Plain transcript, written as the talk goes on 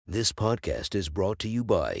This podcast is brought to you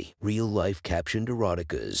by Real Life Captioned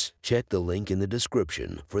Eroticas. Check the link in the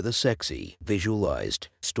description for the sexy, visualized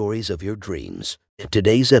stories of your dreams.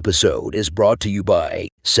 Today's episode is brought to you by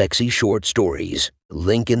Sexy Short Stories.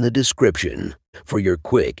 Link in the description for your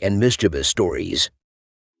quick and mischievous stories.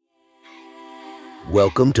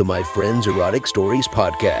 Welcome to my friend's Erotic Stories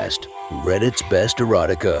podcast, Reddit's Best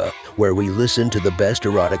Erotica, where we listen to the best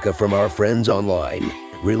erotica from our friends online.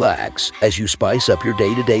 Relax as you spice up your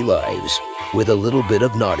day-to-day lives with a little bit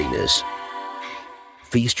of naughtiness.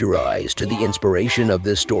 Feast your eyes to the inspiration of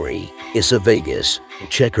this story, Issa Vegas.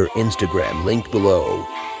 Check her Instagram linked below,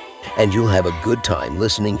 and you'll have a good time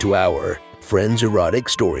listening to our friends' erotic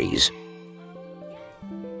stories.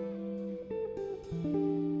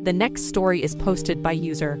 The next story is posted by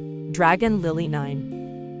user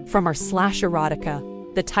DragonLily9 from our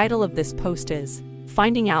 /erotica. The title of this post is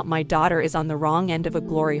Finding Out My Daughter is on the Wrong End of a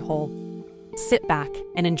Glory Hole. Sit back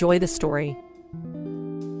and enjoy the story.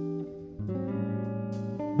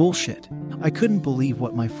 Bullshit. I couldn't believe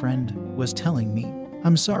what my friend was telling me.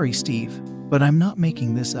 I'm sorry, Steve, but I'm not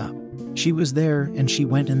making this up. She was there and she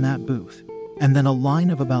went in that booth. And then a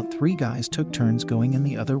line of about 3 guys took turns going in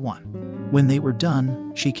the other one. When they were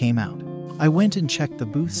done, she came out. I went and checked the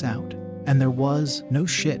booths out, and there was, no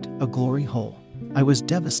shit, a glory hole. I was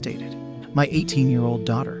devastated. My 18-year-old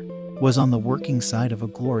daughter was on the working side of a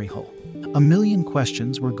glory hole. A million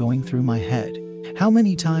questions were going through my head. How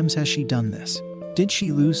many times has she done this? Did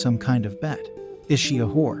she lose some kind of bet? Is she a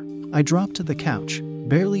whore? I dropped to the couch,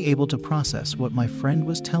 barely able to process what my friend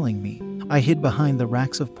was telling me. I hid behind the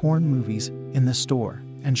racks of porn movies in the store,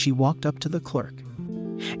 and she walked up to the clerk.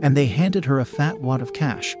 And they handed her a fat wad of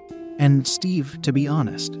cash. And Steve, to be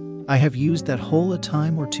honest, I have used that hole a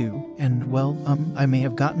time or two, and I may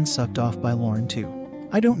have gotten sucked off by Lauren too.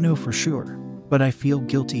 I don't know for sure, but I feel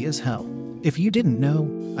guilty as hell. If you didn't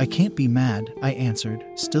know, I can't be mad, I answered,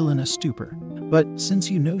 still in a stupor. But since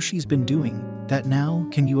you know she's been doing that now,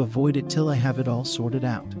 can you avoid it till I have it all sorted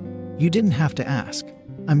out? You didn't have to ask.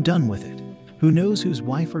 I'm done with it. Who knows whose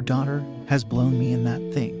wife or daughter has blown me in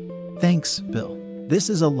that thing? Thanks, Bill. This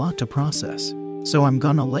is a lot to process, so I'm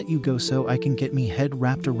gonna let you go so I can get me head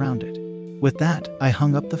wrapped around it. With that, I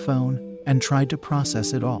hung up the phone and tried to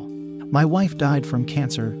process it all. My wife died from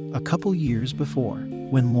cancer a couple years before,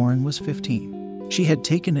 when Lauren was 15. She had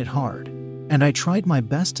taken it hard, and I tried my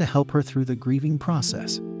best to help her through the grieving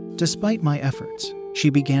process. Despite my efforts, she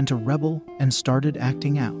began to rebel and started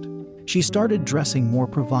acting out. She started dressing more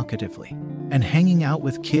provocatively and hanging out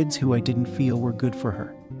with kids who I didn't feel were good for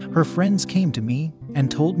her. Her friends came to me and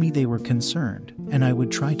told me they were concerned and I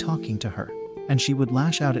would try talking to her, and she would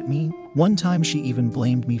lash out at me. One time she even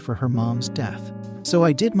blamed me for her mom's death. So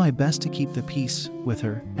I did my best to keep the peace with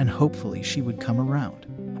her and hopefully she would come around.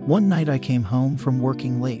 One night I came home from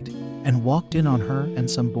working late and walked in on her and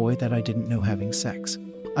some boy that I didn't know having sex.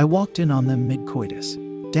 I walked in on them mid-coitus.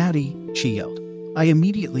 "Daddy," she yelled. I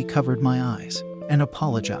immediately covered my eyes and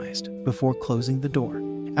apologized before closing the door.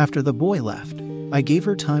 After the boy left, I gave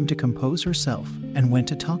her time to compose herself and went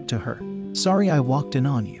to talk to her. "Sorry I walked in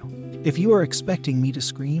on you. If you are expecting me to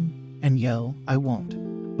scream and yell, I won't.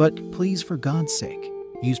 But please, for God's sake,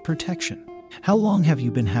 use protection. How long have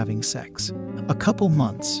you been having sex?" "A couple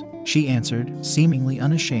months," she answered, seemingly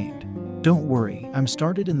unashamed. "Don't worry, I'm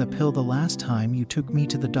started in the pill the last time you took me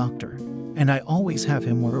to the doctor, and I always have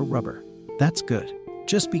him wear a rubber." "That's good.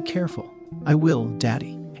 Just be careful." "I will,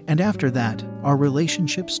 Daddy." And after that, our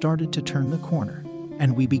relationship started to turn the corner,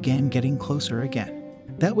 and we began getting closer again.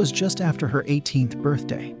 That was just after her 18th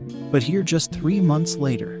birthday. But here, just 3 months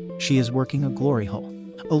later, she is working a glory hole.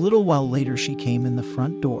 A little while later, she came in the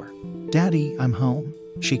front door. "Daddy, I'm home,"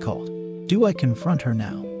 she called. Do I confront her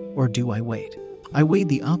now, or do I wait? I weighed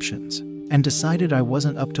the options and decided I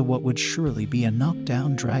wasn't up to what would surely be a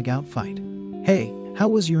knockdown, drag-out fight. "Hey, how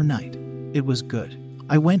was your night?" "It was good.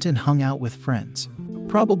 I went and hung out with friends.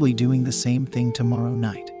 Probably doing the same thing tomorrow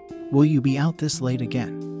night." "Will you be out this late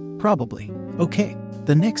again?" "Probably." "Okay."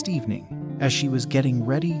 The next evening, as she was getting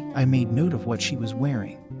ready, I made note of what she was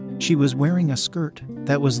wearing. She was wearing a skirt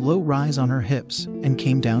that was low-rise on her hips and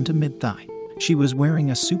came down to mid-thigh. She was wearing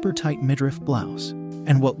a super-tight midriff blouse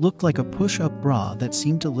and what looked like a push-up bra that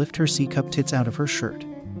seemed to lift her C-cup tits out of her shirt.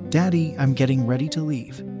 "Daddy, I'm getting ready to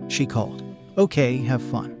leave," she called. "Okay, have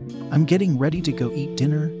fun. I'm getting ready to go eat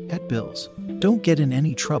dinner at Bill's. Don't get in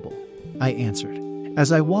any trouble," I answered.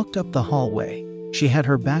 As I walked up the hallway, she had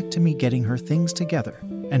her back to me getting her things together,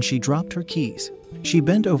 and she dropped her keys. She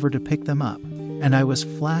bent over to pick them up, and I was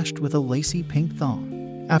flashed with a lacy pink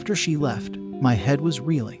thong. After she left, my head was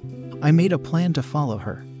reeling. I made a plan to follow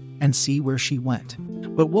her and see where she went.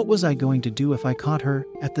 But what was I going to do if I caught her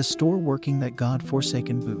at the store working that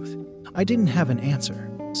God-forsaken booth? I didn't have an answer,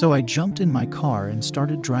 so I jumped in my car and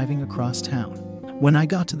started driving across town. When I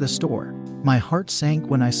got to the store, my heart sank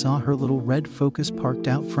when I saw her little red Focus parked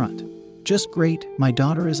out front. Just great, my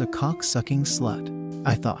daughter is a cock-sucking slut,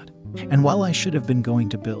 I thought. And while I should have been going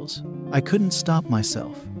to Bill's, I couldn't stop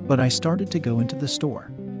myself, but I started to go into the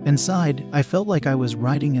store. Inside, I felt like I was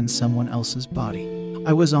riding in someone else's body.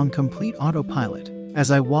 I was on complete autopilot as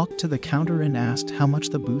I walked to the counter and asked how much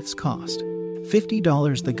the booths cost.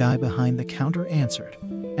 $50, the guy behind the counter answered.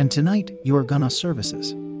 And tonight, you are gonna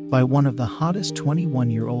services by one of the hottest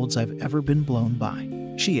 21-year-olds I've ever been blown by.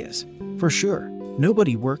 She is, for sure.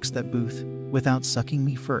 Nobody works that booth without sucking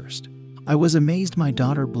me first. I was amazed my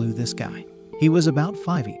daughter blew this guy. He was about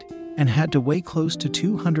 5'8" and had to weigh close to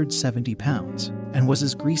 270 pounds and was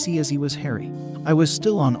as greasy as he was hairy. I was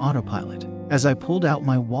still on autopilot as I pulled out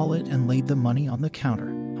my wallet and laid the money on the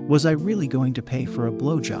counter. Was I really going to pay for a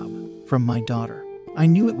blowjob from my daughter? I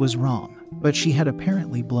knew it was wrong, but she had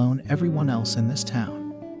apparently blown everyone else in this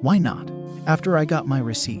town. Why not? After I got my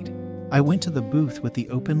receipt, I went to the booth with the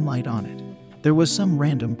open light on it. There was some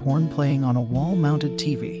random porn playing on a wall-mounted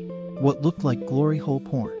TV, what looked like glory hole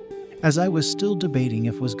porn. As I was still debating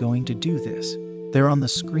if was going to do this, there on the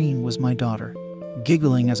screen was my daughter,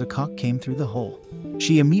 giggling as a cock came through the hole.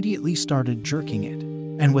 She immediately started jerking it,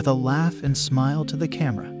 and with a laugh and smile to the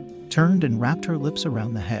camera, turned and wrapped her lips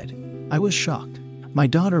around the head. I was shocked. My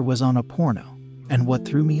daughter was on a porno, and what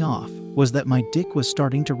threw me off was that my dick was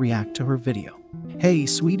starting to react to her video. Hey,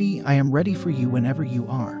 sweetie, I am ready for you whenever you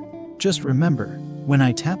are. Just remember, when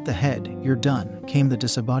I tap the head, you're done, came the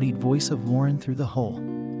disembodied voice of Lauren through the hole.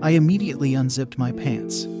 I immediately unzipped my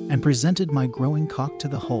pants and presented my growing cock to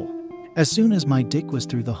the hole. As soon as my dick was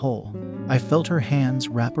through the hole, I felt her hands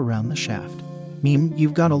wrap around the shaft.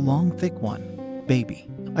 You've got a long, thick one, baby.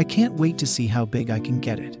 I can't wait to see how big I can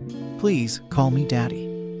get it. Please, call me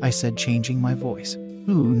daddy, I said, changing my voice.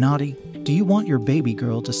 Ooh, naughty. Do you want your baby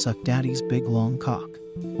girl to suck daddy's big long cock?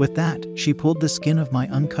 With that, she pulled the skin of my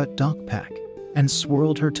uncut dog pack and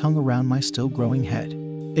swirled her tongue around my still growing head.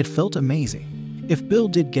 It felt amazing. If Bill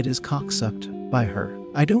did get his cock sucked by her,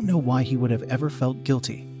 I don't know why he would have ever felt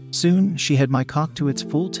guilty. Soon, she had my cock to its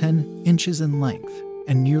full 10 inches in length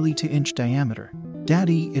and nearly 2-inch diameter.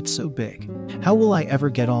 Daddy, it's so big. How will I ever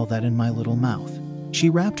get all that in my little mouth? She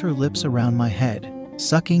wrapped her lips around my head,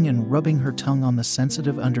 sucking and rubbing her tongue on the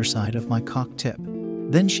sensitive underside of my cock tip.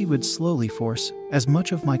 Then she would slowly force as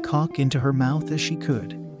much of my cock into her mouth as she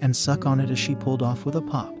could and suck on it as she pulled off with a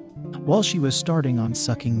pop. While she was starting on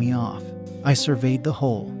sucking me off, I surveyed the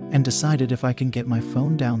hole and decided if I can get my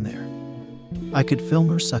phone down there, I could film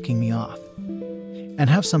her sucking me off and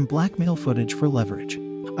have some blackmail footage for leverage.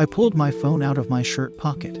 I pulled my phone out of my shirt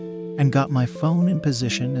pocket and got my phone in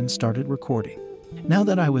position and started recording. Now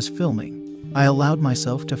that I was filming, I allowed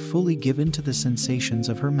myself to fully give in to the sensations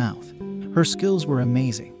of her mouth. Her skills were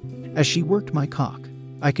amazing. As she worked my cock,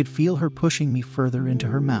 I could feel her pushing me further into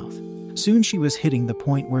her mouth. Soon she was hitting the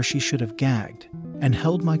point where she should have gagged and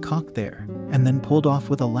held my cock there, and then pulled off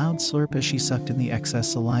with a loud slurp as she sucked in the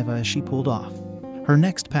excess saliva as she pulled off. Her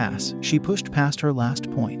next pass, she pushed past her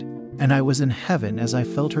last point, and I was in heaven as I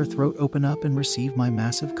felt her throat open up and receive my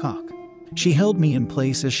massive cock. She held me in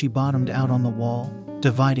place as she bottomed out on the wall,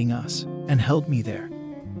 dividing us, and held me there,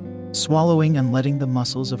 swallowing and letting the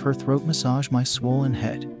muscles of her throat massage my swollen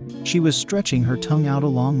head. She was stretching her tongue out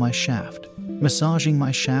along my shaft, massaging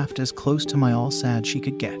my shaft as close to my all-sad she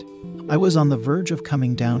could get. I was on the verge of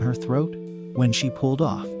coming down her throat when she pulled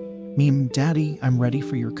off. Daddy, I'm ready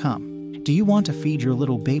for your cum. Do you want to feed your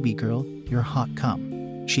little baby girl your hot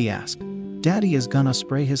cum? She asked. Daddy is gonna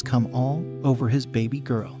spray his cum all over his baby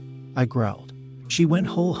girl, I growled. She went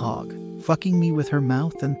whole hog, fucking me with her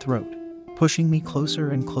mouth and throat, pushing me closer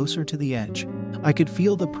and closer to the edge. I could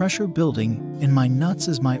feel the pressure building in my nuts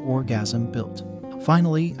as my orgasm built.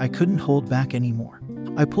 Finally, I couldn't hold back anymore.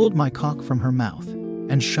 I pulled my cock from her mouth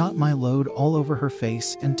and shot my load all over her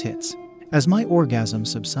face and tits. As my orgasm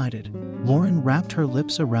subsided, Lauren wrapped her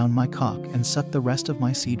lips around my cock and sucked the rest of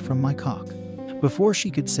my seed from my cock. Before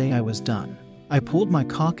she could say I was done, I pulled my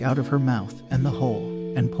cock out of her mouth and the hole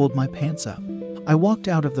and pulled my pants up. I walked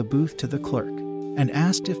out of the booth to the clerk and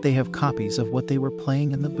asked if they have copies of what they were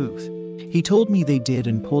playing in the booth. He told me they did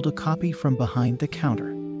and pulled a copy from behind the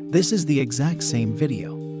counter. This is the exact same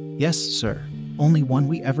video. Yes, sir. Only one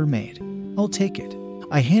we ever made. I'll take it.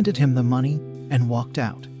 I handed him the money and walked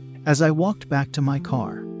out. As I walked back to my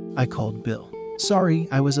car, I called Bill. Sorry,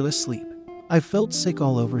 I was asleep. I felt sick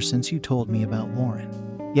all over since you told me about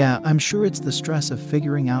Lauren. Yeah, I'm sure it's the stress of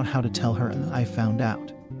figuring out how to tell her and I found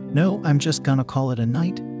out. No, I'm just gonna call it a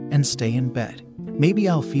night and stay in bed. Maybe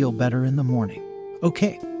I'll feel better in the morning.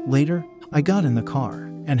 Okay. Later, I got in the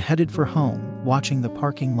car and headed for home, watching the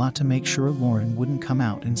parking lot to make sure Lauren wouldn't come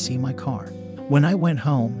out and see my car. When I went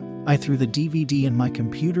home, I threw the DVD in my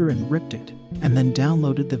computer and ripped it, and then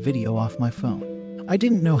downloaded the video off my phone. I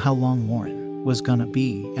didn't know how long Lauren was gonna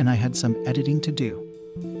be, and I had some editing to do.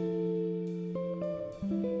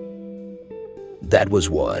 That was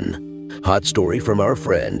one hot story from our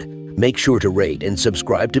friend. Make sure to rate and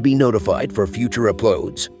subscribe to be notified for future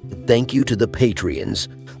uploads. Thank you to the Patreons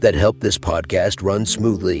that help this podcast run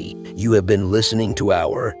smoothly. You have been listening to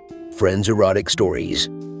our Friends Erotic Stories.